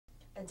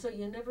So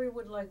you never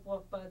would like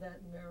walk by that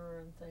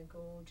mirror and think,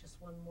 oh,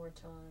 just one more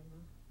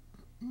time.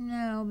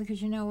 No,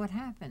 because you know what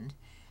happened.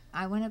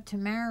 I went up to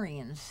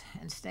Marion's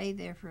and stayed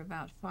there for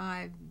about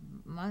 5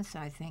 months,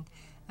 I think.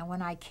 And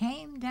when I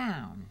came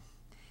down,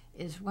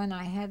 is when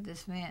I had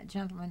this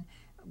gentleman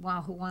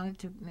who wanted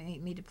to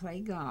me to play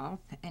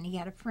golf, and he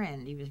had a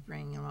friend he was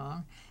bringing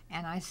along,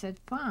 and I said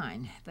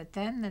fine. But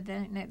then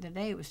the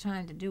day it was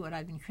time to do it,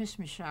 I'd been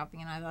Christmas shopping,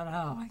 and I thought,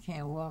 oh, I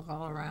can't walk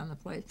all around the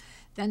place.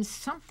 Then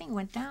something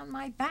went down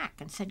my back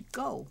and said,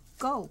 go,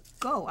 go,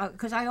 go,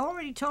 because I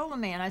already told the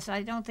man. I said,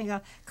 I don't think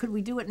could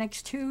we do it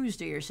next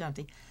Tuesday or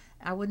something.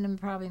 I wouldn't have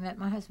probably met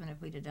my husband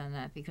if we'd have done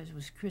that, because it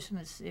was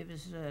Christmas. It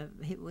was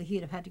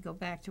he'd have had to go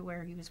back to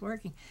where he was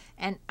working,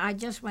 and I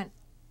just went.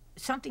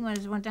 Something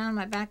went down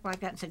my back like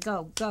that and said,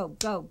 go, go,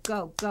 go,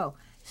 go, go.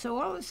 So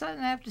all of a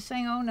sudden, after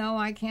saying, oh, no,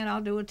 I can't, I'll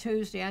do it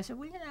Tuesday, I said,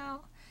 well, you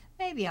know,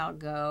 maybe I'll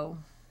go.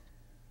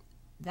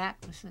 That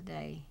was the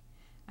day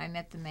I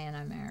met the man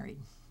I married.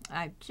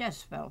 I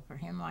just fell for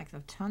him like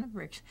a ton of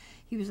bricks.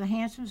 He was the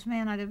handsomest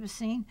man I'd ever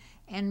seen,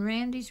 and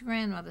Randy's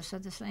grandmother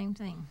said the same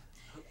thing.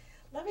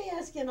 Let me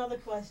ask you another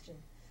question.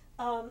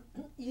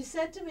 You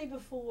said to me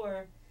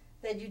before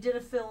that you did a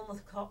film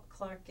with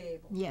Clark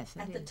Gable. Yes,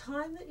 I did. At the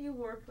time that you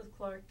worked with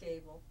Clark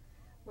Gable,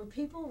 were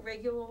people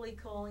regularly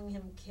calling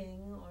him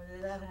King, or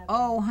did that happen?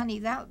 Oh, honey,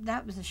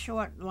 that was a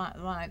short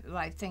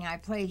life thing.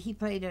 He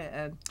played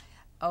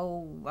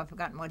I've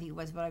forgotten what he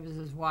was, but I was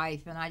his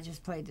wife, and I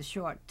just played the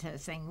short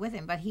thing with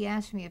him. But he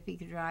asked me if he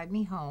could drive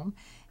me home,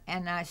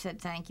 and I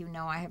said, thank you,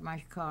 no, I have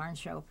my car and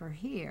chauffeur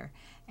here.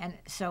 And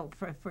so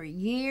for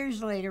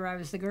years later, I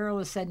was the girl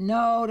who said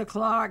no to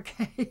Clark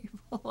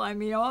Gable. I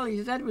mean, all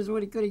he said was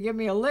what he could have given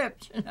me a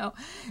lift, you know.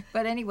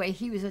 But anyway,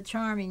 he was a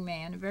charming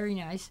man, very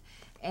nice.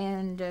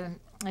 And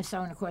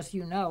so, and of course,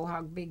 you know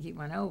how big he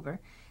went over.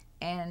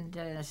 And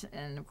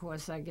of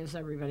course, I guess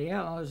everybody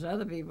else,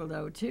 other people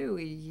though too,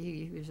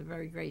 he was a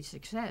very great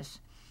success.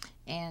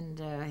 And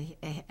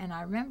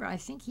I remember, I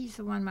think he's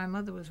the one. My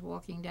mother was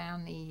walking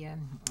down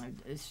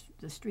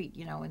the street,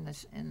 you know, in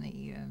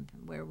the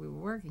where we were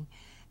working,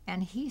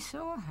 and he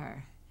saw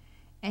her,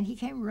 and he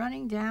came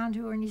running down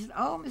to her, and he said,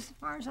 "Oh, Mr.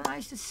 Farnes, so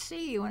nice to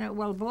see you." And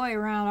well, boy,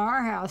 around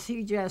our house,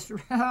 he just,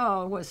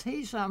 oh, was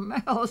he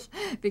something else?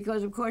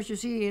 Because of course, you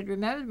see, he had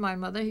remembered my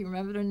mother. He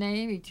remembered her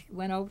name. He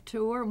went over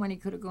to her when he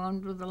could have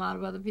gone with a lot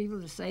of other people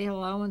to say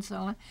hello and so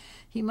on.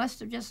 He must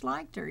have just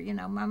liked her. You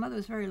know, my mother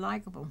was very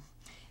likable.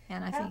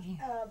 And I think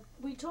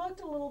we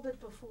talked a little bit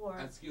before.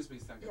 Excuse me a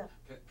second.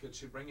 Yeah. Could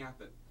she bring out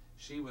that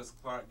she was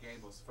Clark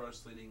Gable's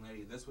first leading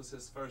lady? This was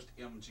his first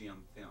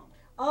MGM film.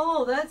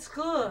 Oh, that's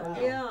good. Wow.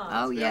 Yeah.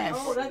 Oh, yes.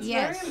 Oh, that's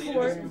yes. very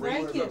important.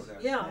 Thank you.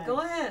 Yeah, go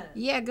ahead.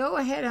 Yeah, go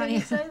ahead, honey. Can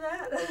you say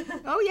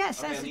that? Oh,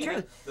 yes, that's the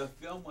truth. The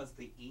film was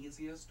the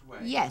easiest way.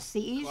 Yes, the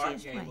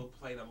easiest way. Clark Gable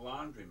played a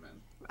laundryman.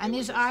 And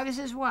I was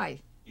his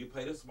wife. You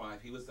played his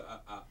wife. He was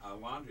a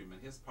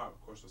laundryman. His part, of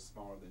course, was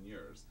smaller than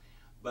yours.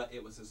 But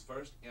it was his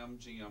first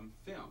MGM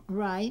film.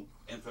 Right.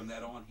 And from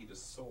that on, he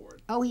just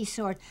soared. Oh, he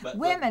soared.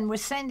 Women were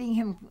sending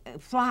him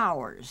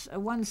flowers.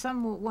 One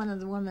of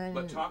the women.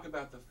 But talk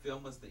about the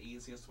film was the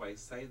easiest way.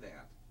 Say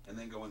that, and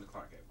then go into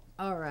Clark Gable.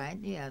 All right.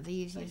 Yeah, the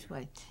easiest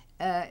way.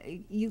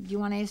 You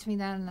want to ask me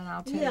that, and then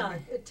I'll tell you. Yeah.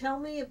 Tell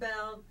me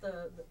about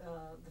the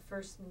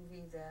first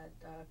movie that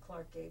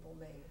Clark Gable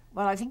made.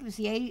 Well, I think it was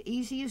the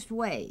easiest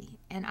way,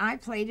 and I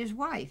played his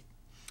wife.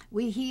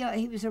 He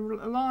was a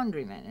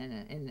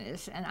laundryman in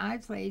this, and I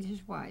played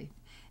his wife.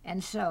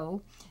 And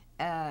so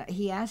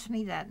he asked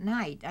me that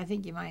night, I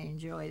think you might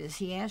enjoy this,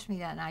 he asked me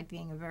that night,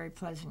 being a very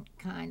pleasant,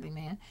 kindly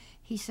man,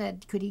 he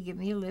said, could he give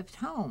me a lift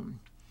home?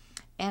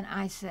 And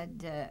I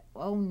said,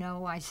 oh,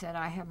 no, I said,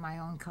 I have my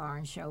own car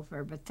and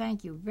chauffeur, but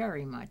thank you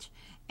very much.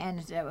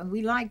 And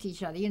we liked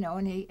each other, you know,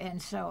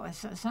 and so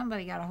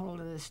somebody got a hold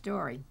of the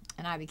story,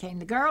 and I became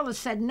the girl that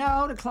said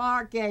no to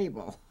Clark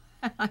Gable.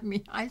 I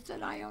mean, I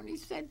said, I only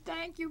said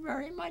thank you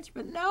very much,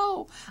 but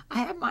no, I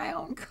have my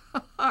own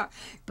car.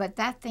 But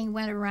that thing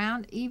went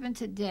around even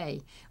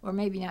today, or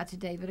maybe not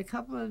today, but a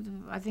couple of,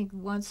 I think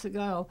once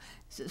ago,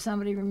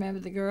 somebody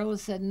remembered the girl who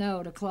said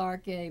no to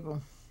Clark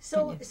Gable.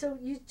 So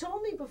you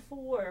told me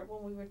before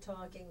when we were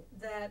talking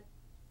that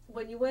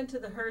when you went to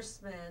the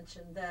Hearst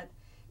Mansion that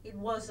it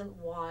wasn't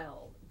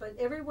wild, but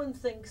everyone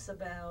thinks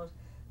about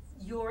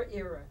your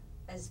era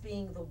as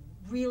being the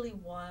really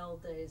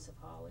wild days of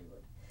Hollywood.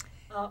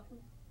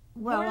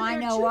 Well, I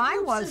know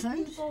I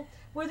wasn't.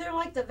 Were there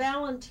like the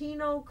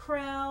Valentino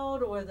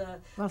crowd or the...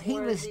 Well, he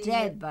was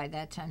dead by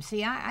that time.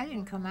 See, I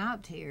didn't come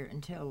out here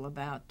until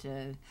about...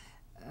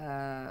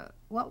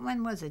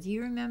 when was it? Do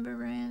you remember,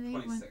 Randy?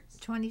 26.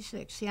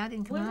 26. See, I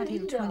didn't come out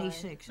here until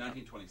 26.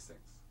 1926.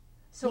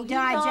 So he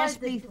died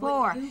just when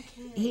before. you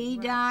came, He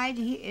right. died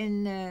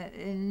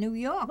in New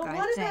York, But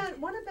I think.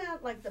 what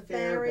about like the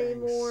Fairbanks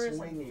Barrymores and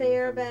swinging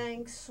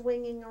Fairbanks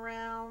swinging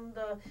around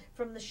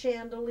from the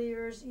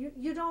chandeliers?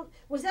 You don't.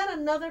 Was that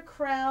another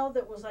crowd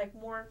that was like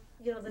more?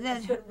 You know,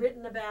 that's been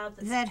written about.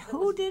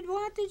 Who did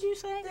what? Did you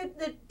say?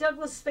 That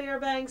Douglas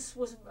Fairbanks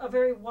was a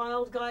very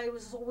wild guy. He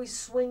was always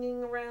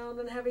swinging around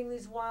and having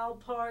these wild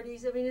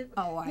parties. I mean, you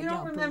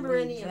don't remember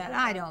any of that.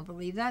 I don't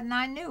believe that, and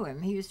I knew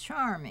him. He was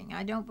charming.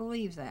 I don't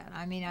believe that.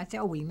 I mean, I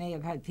thought, we may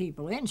have had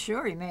people in.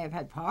 Sure, he may have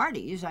had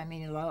parties. I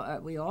mean,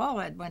 we all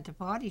went to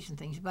parties and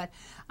things, but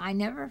I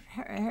never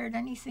heard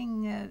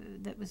anything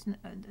that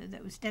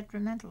was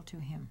detrimental to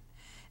him.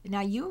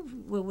 Now, you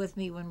were with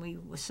me when we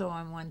saw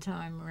him one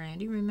time,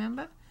 Randy,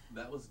 remember?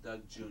 That was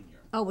Doug Jr.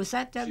 Oh, was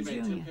that Doug Jr.?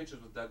 She made 2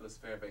 pictures with Douglas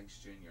Fairbanks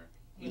Jr.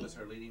 He was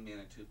her leading man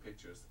in 2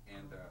 pictures,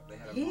 and they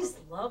had a He's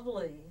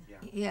lovely.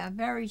 Yeah,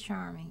 very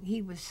charming.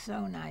 He was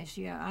so nice.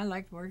 Yeah, I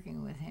liked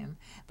working with him.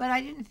 But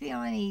I didn't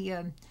feel any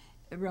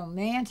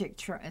romantic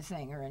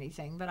thing or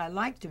anything, but I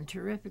liked him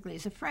terrifically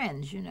as a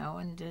friend, you know,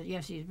 and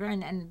yes, he's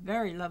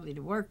very lovely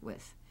to work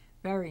with.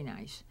 Very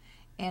nice.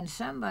 And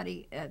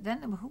somebody,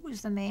 who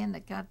was the man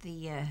that got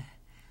the,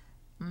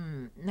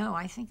 no,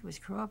 I think it was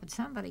Crawford.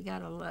 Somebody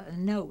got a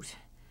note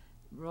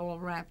all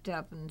wrapped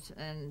up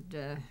and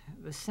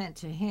was sent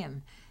to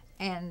him.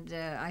 And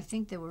I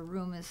think there were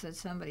rumors that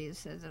somebody had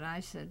said that I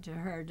said to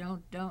her,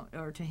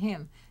 or to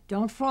him,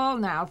 don't fall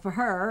now for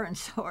her, and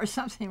so, or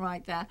something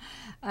like that.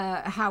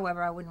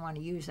 However, I wouldn't want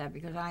to use that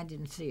because I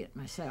didn't see it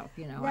myself,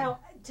 you know. Now,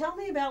 tell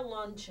me about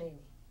Lon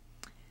Chaney.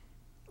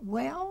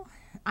 Well,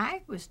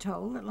 I was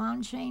told that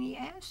Lon Chaney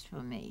asked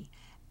for me,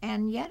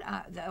 and yet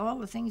all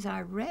the things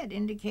I read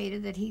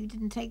indicated that he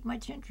didn't take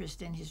much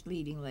interest in his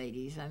leading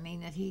ladies. I mean,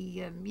 that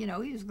he, you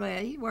know, he was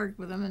glad he worked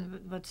with them,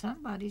 but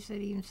somebody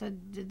even said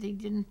that he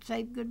didn't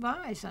say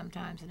goodbye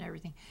sometimes and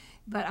everything.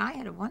 But I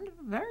had a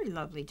wonderful, very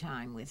lovely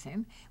time with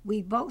him.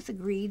 We both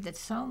agreed that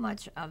so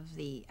much of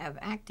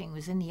acting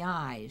was in the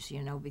eyes,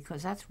 you know,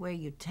 because that's where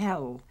you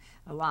tell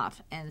a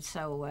lot, and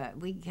so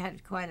we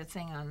had quite a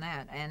thing on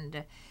that.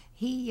 And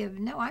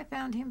I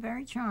found him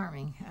very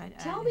charming.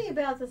 Tell me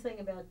about the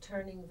thing about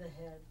turning the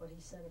head, what he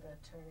said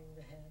about turning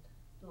the head,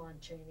 Lon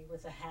Chaney,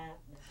 with a hat.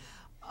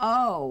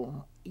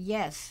 Oh,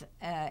 yes.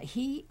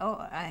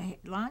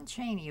 Lon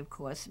Chaney, of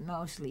course,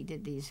 mostly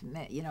did these,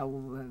 you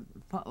know,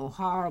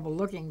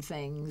 horrible-looking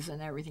things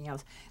and everything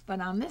else. But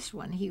on this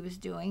one, he was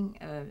doing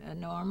a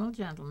normal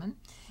gentleman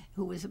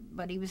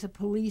but he was a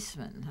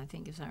policeman, I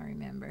think, as I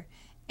remember.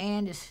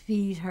 And his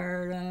feet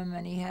hurt him,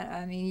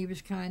 and he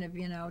was kind of,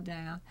 you know,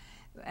 down.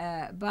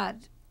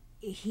 But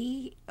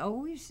he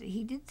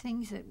did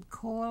things that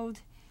called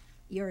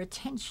your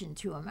attention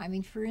to him. I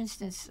mean, for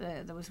instance,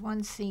 there was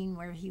one scene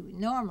where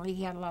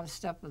he had a lot of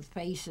stuff with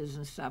faces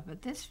and stuff,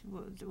 but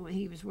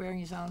he was wearing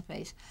his own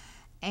face.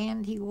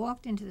 And he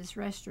walked into this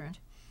restaurant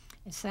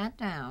and sat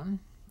down,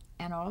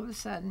 and all of a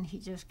sudden he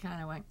just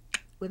kind of went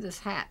with his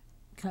hat,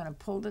 kind of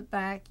pulled it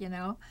back, you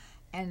know,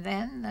 and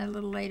then a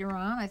little later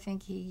on, I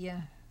think he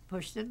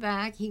pushed it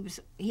back.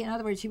 In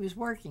other words, he was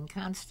working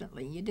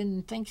constantly. You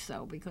didn't think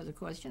so because, of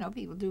course, you know,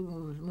 people do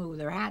move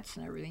their hats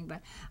and everything,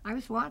 but I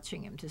was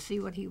watching him to see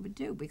what he would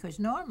do because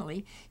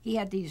normally he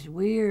had these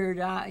weird,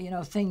 you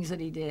know, things that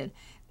he did.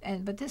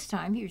 But this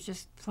time he was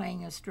just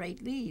playing a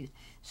straight lead.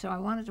 So I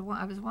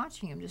was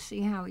watching him to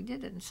see how he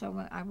did it. And so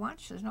when I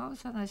watched this, and all of a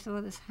sudden I saw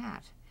this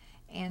hat.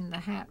 And the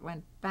hat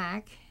went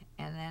back,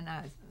 and then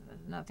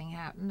nothing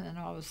happened, and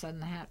all of a sudden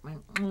the hat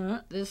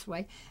went this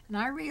way. And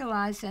I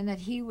realized then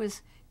that he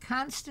was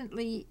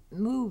constantly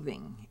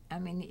moving. I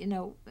mean, you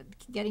know,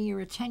 getting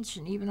your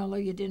attention, even although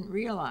you didn't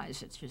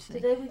realize it, you see.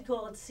 Today we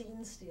call it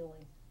scene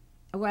stealing.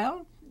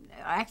 Well,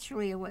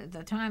 actually, at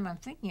the time I'm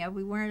thinking of,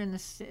 we weren't in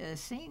the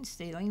scene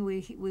stealing.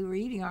 We were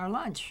eating our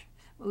lunch.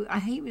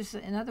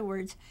 In other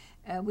words,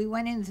 we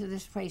went into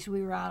this place.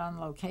 We were out on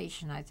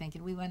location, I think,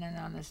 and we went in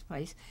on this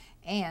place.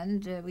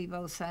 And we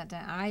both sat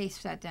down. I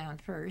sat down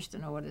first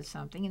and ordered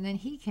something, and then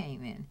he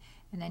came in.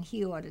 And then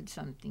he ordered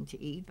something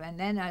to eat. And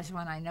then that's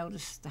when I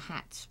noticed the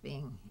hats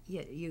being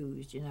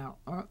used, you know.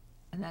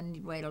 And then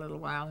you'd wait a little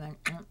while, and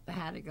then the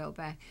hat would go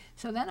back.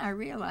 So then I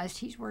realized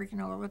he's working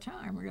all the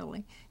time,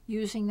 really,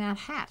 using that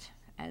hat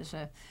as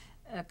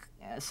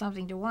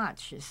something to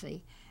watch, you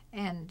see.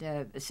 And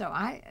so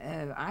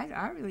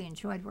I really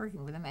enjoyed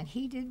working with him, and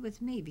he did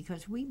with me,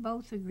 because we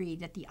both agreed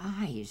that the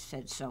eyes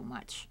said so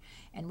much,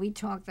 and we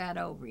talked that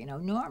over. You know,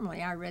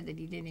 normally I read that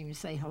he didn't even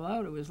say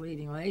hello to his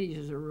leading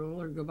ladies as a rule,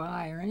 or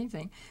goodbye or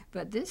anything,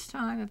 but this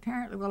time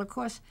apparently, well, of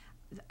course,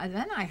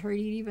 then I heard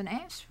he'd even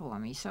asked for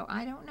me, so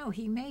I don't know.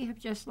 He may have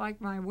just liked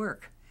my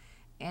work.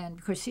 And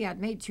because, see, I'd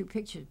made 2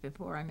 pictures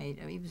before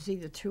it was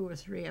either 2 or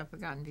 3, I've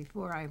forgotten,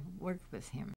 before I worked with him.